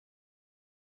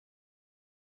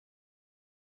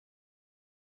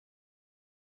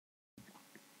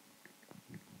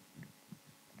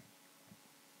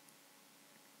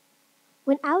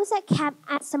When I was at camp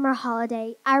at summer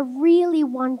holiday, I really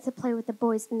wanted to play with the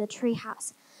boys in the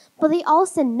treehouse, but they all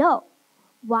said no.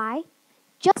 Why?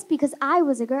 Just because I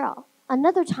was a girl.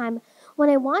 Another time, when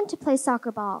I wanted to play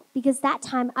soccer ball, because that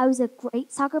time I was a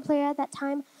great soccer player at that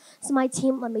time, so my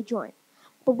team let me join.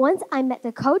 But once I met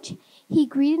the coach, he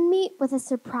greeted me with a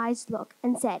surprised look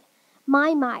and said,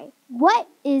 My, what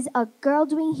is a girl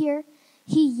doing here?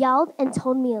 He yelled and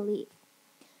told me to leave.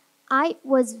 I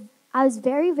was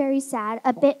very, very sad,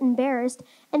 a bit embarrassed,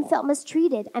 and felt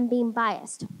mistreated and being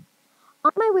biased.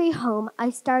 On my way home, I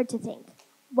started to think,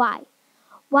 why?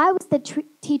 Why was the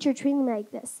teacher treating me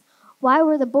like this? Why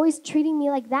were the boys treating me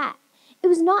like that? It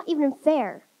was not even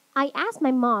fair. I asked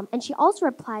my mom, and she also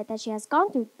replied that she has gone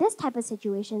through this type of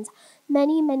situations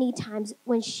many, many times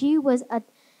when she was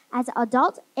as an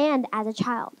adult and as a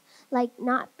child, like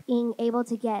not being able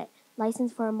to get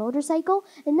license for a motorcycle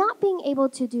and not being able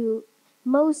to do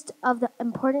most of the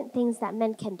important things that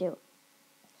men can do.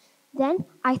 Then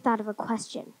I thought of a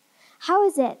question. How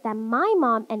is it that my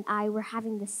mom and I were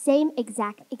having the same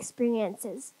exact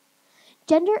experiences?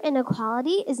 Gender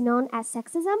inequality is known as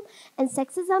sexism, and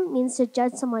sexism means to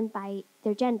judge someone by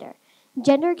their gender.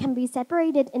 Gender can be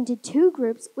separated into two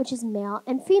groups, which is male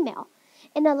and female.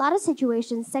 In a lot of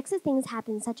situations, sexist things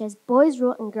happen such as boys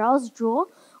rule and girls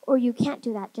drool, or you can't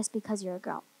do that just because you're a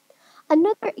girl.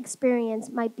 Another experience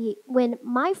might be when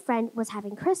my friend was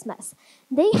having Christmas.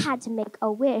 They had to make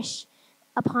a wish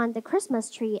upon the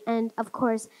Christmas tree, and of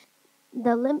course,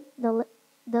 the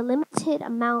limited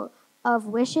amount of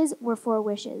wishes were 4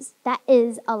 wishes. That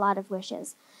is a lot of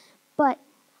wishes. But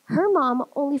her mom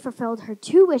only fulfilled her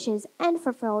 2 wishes and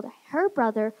fulfilled her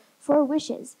brother 4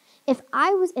 wishes. If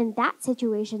I was in that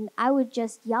situation, I would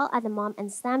just yell at the mom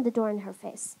and slam the door in her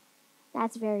face.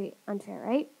 That's very unfair,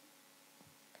 right?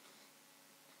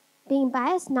 Being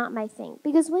biased, not my thing.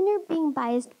 Because when you're being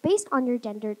biased based on your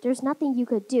gender, there's nothing you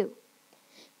could do.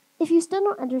 If you still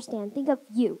don't understand, think of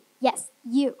you. Yes,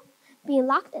 you. Being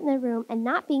locked in a room and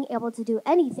not being able to do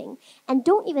anything. And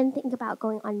don't even think about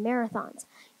going on marathons.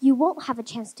 You won't have a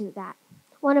chance to do that.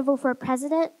 Want to vote for a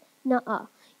president? Nuh-uh.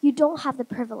 You don't have the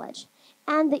privilege.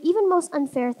 And the even most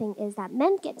unfair thing is that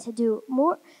men get to do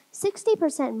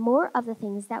 60% more of the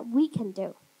things that we can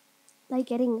do. Like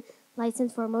getting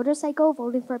license for a motorcycle,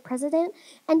 voting for a president,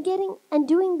 and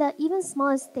doing the even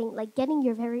smallest thing like getting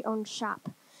your very own shop.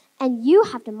 And you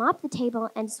have to mop the table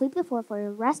and sweep the floor for the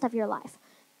rest of your life.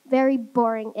 Very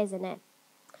boring, isn't it?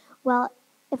 Well,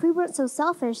 if we weren't so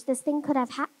selfish, this thing could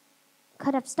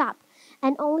have stopped,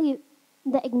 and only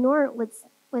the ignorant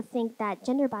would think that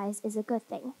gender bias is a good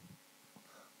thing.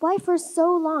 Why for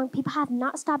so long people have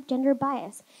not stopped gender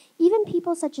bias? Even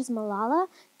people such as Malala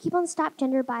keep on stop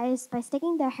gender bias by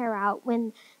sticking their hair out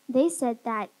when they said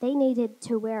that they needed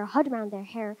to wear a hood around their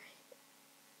hair,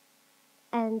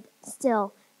 and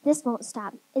still, this won't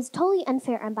stop. It's totally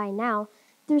unfair, and by now,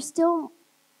 there's still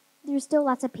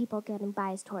lots of people getting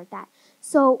biased toward that.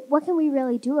 So what can we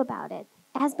really do about it?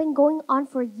 It has been going on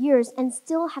for years and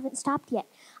still haven't stopped yet.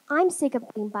 I'm sick of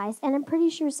being biased, and I'm pretty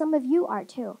sure some of you are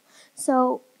too.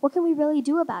 So what can we really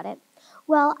do about it?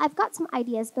 Well, I've got some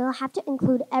ideas, but I'll have to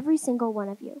include every single one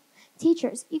of you.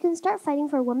 Teachers, you can start fighting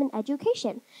for women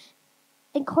education.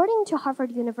 According to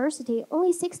Harvard University,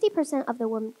 only 60% of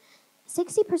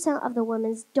the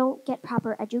women don't get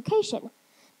proper education.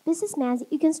 Businessmen,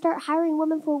 you can start hiring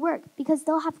women for work because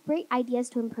they'll have great ideas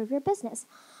to improve your business.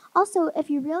 Also, if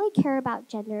you really care about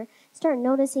gender, start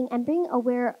noticing and being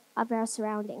aware of our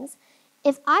surroundings.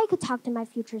 If I could talk to my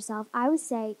future self, I would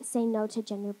say no to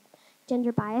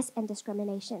gender bias and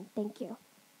discrimination. Thank you.